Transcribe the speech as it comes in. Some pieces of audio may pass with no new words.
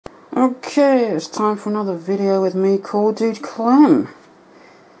Okay, it's time for another video with me, Cool Dude Clem.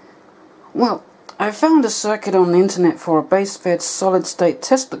 Well, I found a circuit on the internet for a base-fed solid-state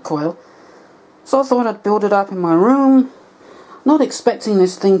Tesla coil, so I thought I'd build it up in my room, not expecting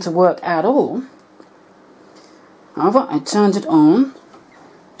this thing to work at all. However, I turned it on,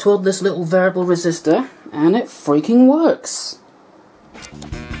 twirled this little variable resistor, and it freaking works.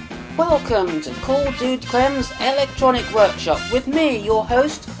 Welcome to Cool Dude Clem's Electronic Workshop with me, your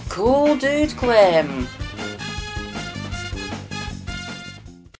host, Cool Dude Clem.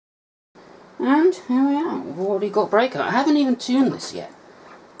 And here we are, we've already got breaker. I haven't even tuned this yet.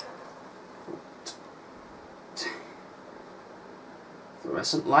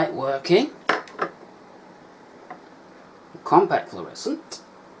 Fluorescent light working. Compact fluorescent.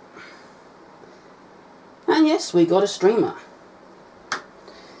 And yes, we got a streamer.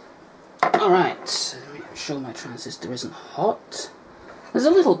 Alright, let me show my transistor isn't hot. There's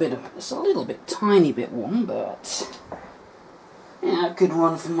it's a little bit, tiny bit warm, but yeah, it could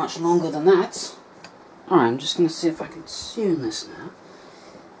run for much longer than that. Alright, I'm just going to see if I can tune this now.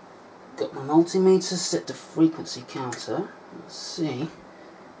 Got my multimeter set to frequency counter. Let's see.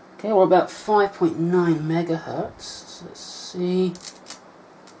 Okay, we're about 5.9 megahertz. So let's see.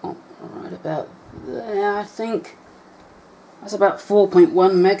 Oh, right about there, I think. That's about 4.1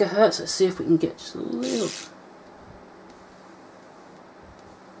 megahertz. Let's see if we can get just a little.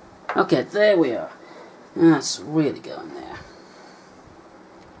 Okay, there we are. That's really going there.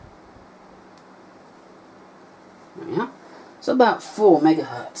 There we are. It's about 4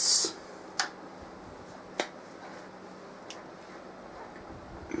 megahertz.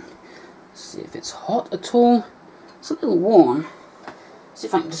 Let's see if it's hot at all. It's a little warm. See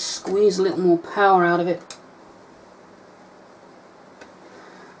if I can just squeeze a little more power out of it.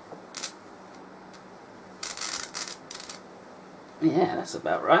 Yeah, that's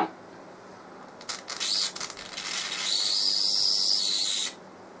about right.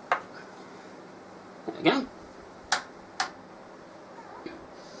 There we go.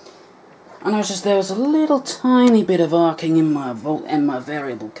 I noticed there was a little tiny bit of arcing in my volt and my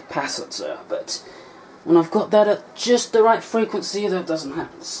variable capacitor, but when I've got that at just the right frequency, that doesn't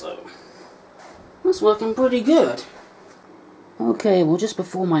happen, so that's working pretty good. Okay, well, just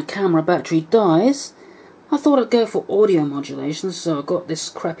before my camera battery dies, I thought I'd go for audio modulation, so I've got this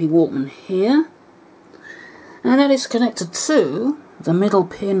crappy Walkman here, and that is connected to the middle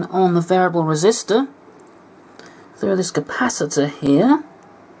pin on the variable resistor through this capacitor here,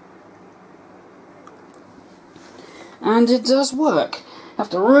 and it does work. You have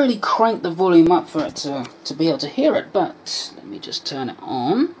to really crank the volume up for it to be able to hear it, but let me just turn it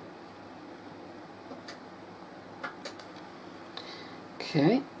on.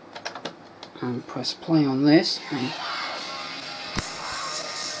 Okay. And press play on this. And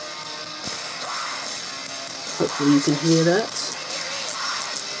hopefully you can hear that.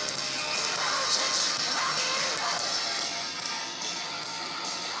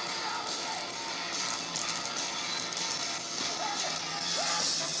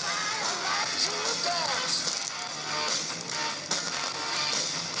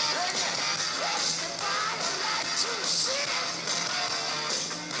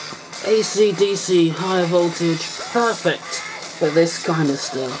 AC/DC, high voltage, perfect for this kind of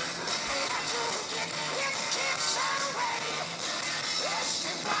stuff.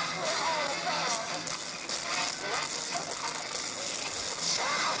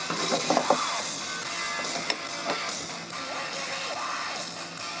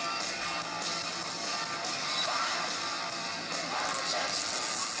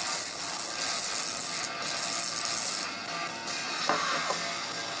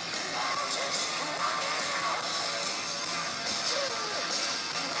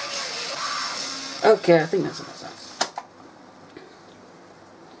 Okay, I think that's enough sound.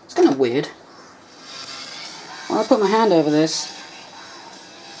 It's kind of weird. When I put my hand over this,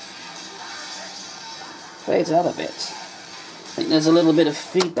 fades out a bit. I think there's a little bit of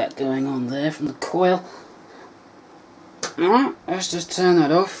feedback going on there from the coil. Alright, let's just turn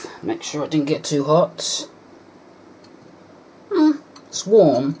that off. Make sure it didn't get too hot. It's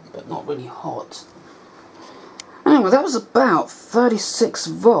warm, but not really hot. Anyway, that was about 36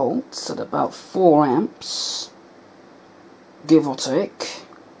 volts at about 4 amps, give or take.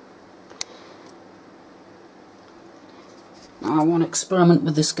 Now I want to experiment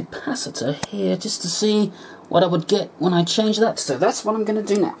with this capacitor here just to see what I would get when I change that, so that's what I'm going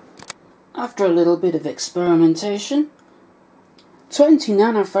to do now. After a little bit of experimentation, 20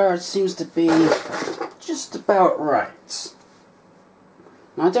 nanofarads seems to be just about right.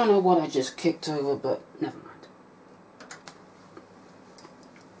 Now, I don't know what I just kicked over, but never mind.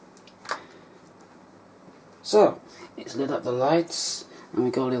 So, it's lit up the lights, and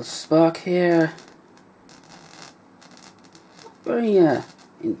we got a little spark here. Very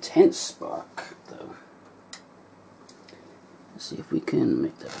intense spark, though. Let's see if we can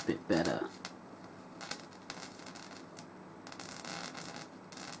make that a bit better.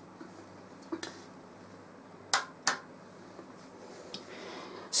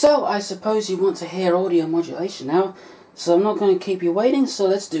 So, I suppose you want to hear audio modulation now, so I'm not going to keep you waiting, so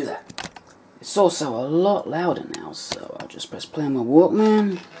let's do that. It's also a lot louder now, so I'll just press play on my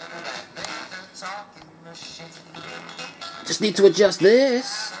Walkman. Just need to adjust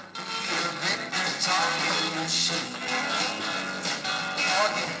this.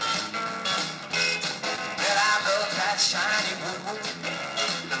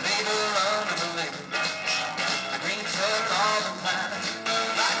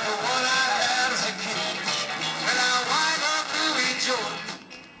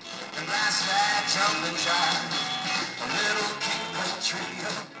 Jump and drive, a little kickback trio,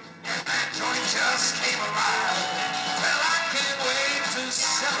 that joint just came alive. Well, I can't wait to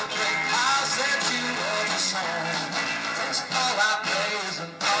celebrate. I'll set you up a song. It's all our plays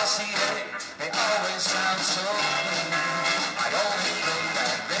and RCA, they always sound so clean. I only play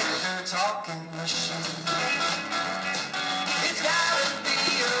that Victor talking machine. It's gotta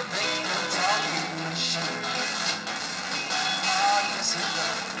be a Victor talking machine. Oh, yes it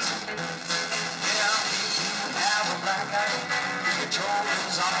does.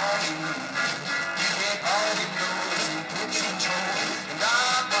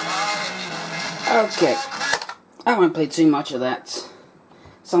 Okay, I won't play too much of that.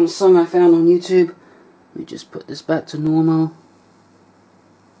 Some song I found on YouTube. Let me just put this back to normal.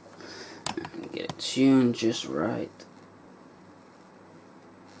 And get it tuned just right.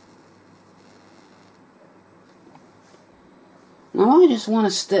 Now I just want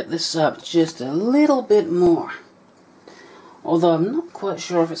to step this up just a little bit more. Although I'm not quite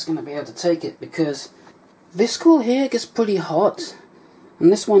sure if it's going to be able to take it, because this coil here gets pretty hot.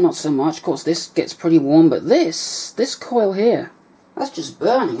 And this one not so much. Of course this gets pretty warm, but this coil here, that's just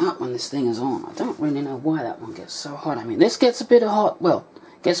burning up when this thing is on. I don't really know why that one gets so hot. I mean, this gets a bit hot, well,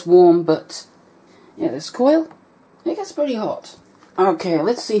 gets warm, but yeah, this coil, it gets pretty hot. Okay,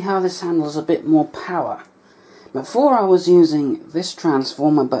 let's see how this handles a bit more power. Before I was using this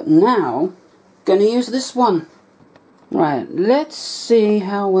transformer, but now, gonna use this one. Right, let's see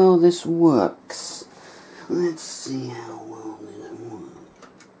how well this works. Let's see how well this works.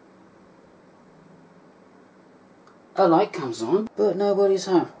 A light comes on, but nobody's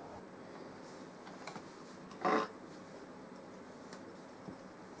home.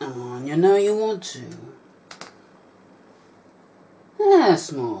 Come on, you know you want to.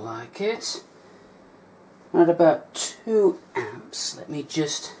 That's more like it. At about 2 amps, let me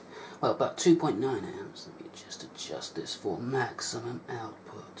just, well, about 2.9 amps, let me just adjust this for maximum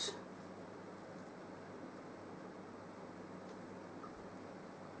output.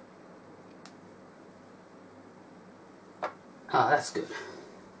 Ah, that's good.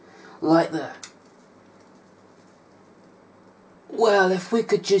 Like that. Well, if we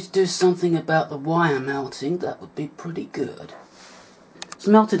could just do something about the wire melting, that would be pretty good. It's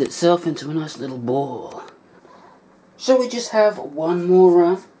melted itself into a nice little ball. Shall we just have one more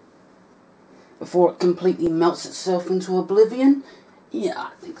run before it completely melts itself into oblivion? Yeah,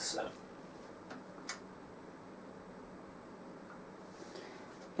 I think so.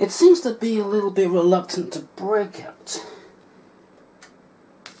 It seems to be a little bit reluctant to break out.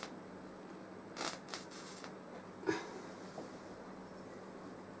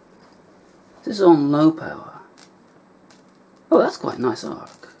 This is on low power. Oh, that's quite a nice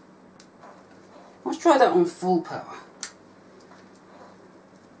arc. Let's try that on full power.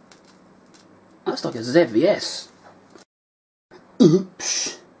 That's like a ZVS.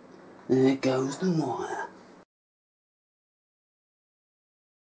 Oops. There goes the wire.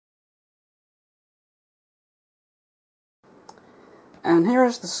 And here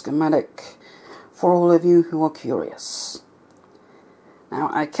is the schematic for all of you who are curious. Now,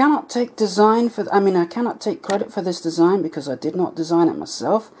 I cannot take I cannot take credit for this design because I did not design it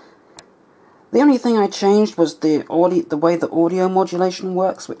myself. The only thing I changed was the way the audio modulation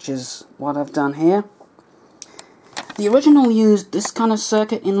works, which is what I've done here. The original used this kind of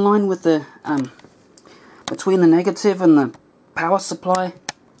circuit in line with the between the negative and the power supply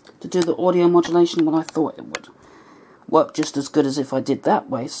to do the audio modulation. Well, I thought it would work just as good as if I did that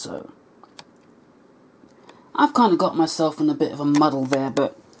way, so I've kind of got myself in a bit of a muddle there,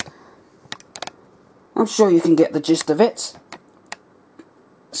 but I'm sure you can get the gist of it.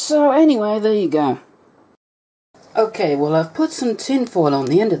 So anyway, there you go. Okay, well I've put some tin foil on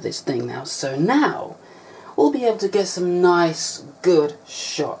the end of this thing now, so now we'll be able to get some nice, good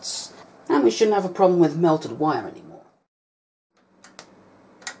shots. And we shouldn't have a problem with melted wire anymore.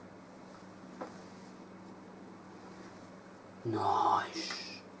 Nice.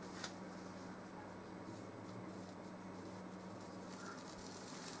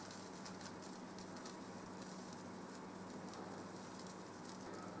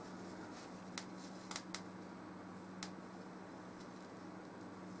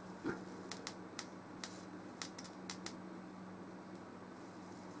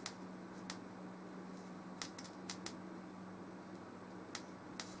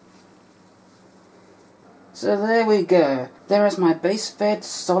 So there we go. There is my base-fed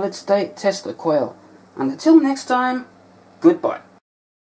solid-state Tesla coil. And until next time, goodbye.